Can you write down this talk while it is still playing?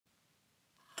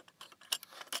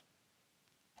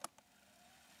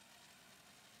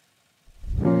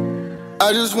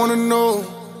I just wanna know,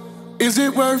 is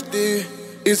it worth it?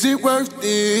 Is it worth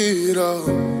it all?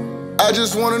 I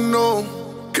just wanna know,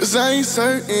 cause I ain't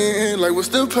certain. Like, what's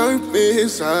the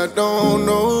purpose? I don't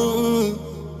know.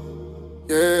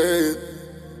 Yeah,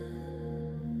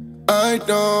 I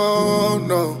don't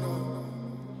know.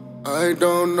 I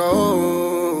don't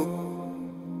know.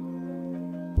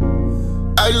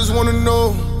 I just wanna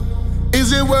know,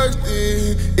 is it worth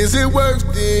it? Is it worth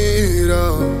it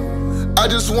all? I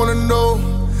just wanna know,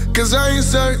 cause I ain't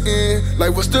certain.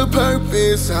 Like, what's the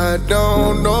purpose? I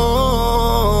don't know.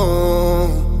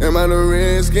 Am I to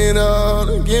risk it all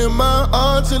and give my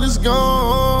all till it's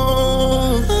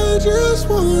gone? I just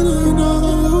wanna know.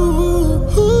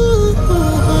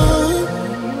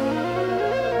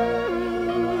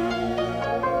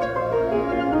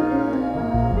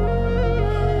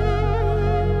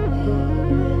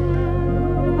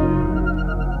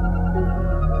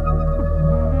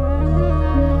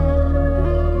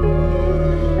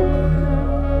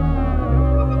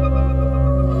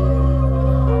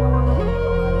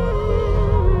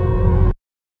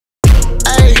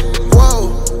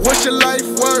 What's your life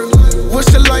worth?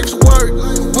 What's your life's worth?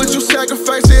 Would you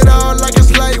sacrifice it all like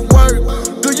it's light work?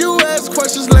 Do you ask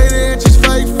questions later and just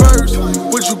fight first?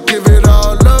 Would you give it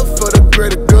all up for the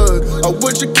greater good? Or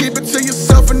would you keep it to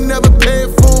yourself and never pay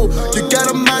it full? You got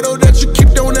a motto that you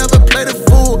keep, don't ever play the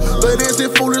fool. But is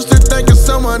it foolish to think of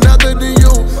someone other than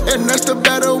you? And that's the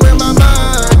battle in my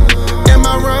mind. Am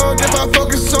I wrong if I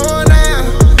focus on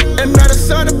that? And I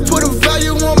decide to put a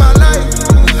value on my life?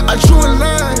 I drew a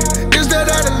line. Is that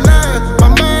out of line? My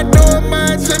mind don't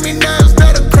mind. Tell me now, is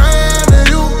that a crime to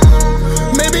you?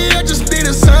 Maybe I just need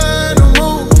a sign to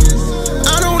move.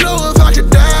 I don't know if I could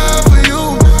die for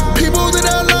you. People that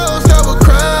I lost, I would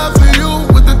cry for you.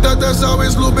 With the thought that's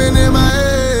always looping in my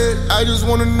head. I just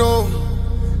wanna know,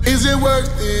 is it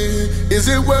worth it? Is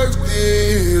it worth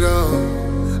it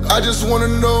all? I just wanna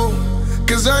know,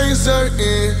 cause I ain't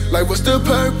certain. Like, what's the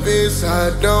purpose?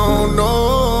 I don't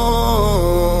know.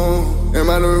 Am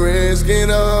I to risk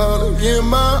it all and give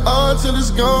my all till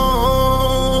it's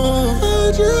gone?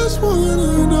 I just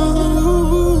wanna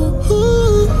know.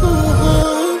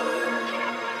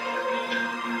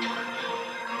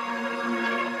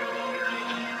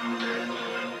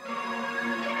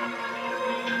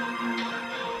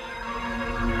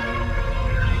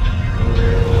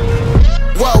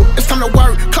 Whoa, it's time to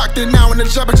work. Clocked in now and the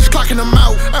job is just clocking them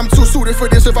out. I'm too suited for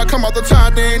this. If I come out the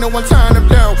time, there ain't no one tying them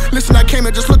down. Listen, I came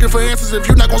in just looking for answers. If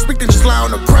you're not gonna speak, then just lie on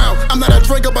the ground. I'm not a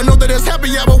drinker, but know that it's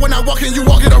happy hour. When I walk in, you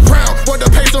walk it around. For the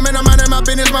peso, man, I'm minding my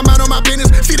business, my mind on my business.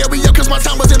 See that we up cause my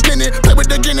time was impending. Play with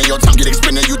the game and your time get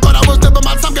expended. You thought I was done, but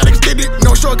my time got extended.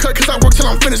 No shortcut cause I work till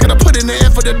I'm finished. Gotta put in the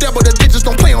effort, the devil, the digits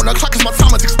don't play on the clock cause my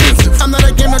time is expensive. I'm not a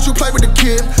game that you play with the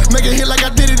kid. Make it hit like I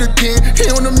did it again.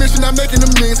 Here on the mission, I'm making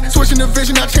amends. Switching the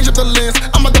vision, I change up the lens.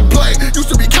 I'm at the play.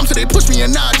 Used to be come, so they push me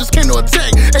and now I just came to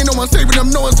attack. Ain't no one saving them,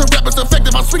 no, it's a rap, it's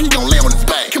effective. I swear he gon' land on his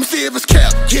back. Come see if it's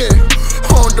cap, yeah.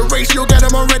 On the ratio, got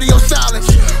him on radio silence.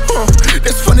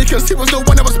 It's funny cause he was the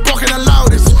one that was barking the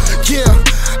loudest. Yeah,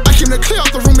 I came to clear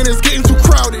out the room and it's getting too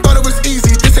crowded.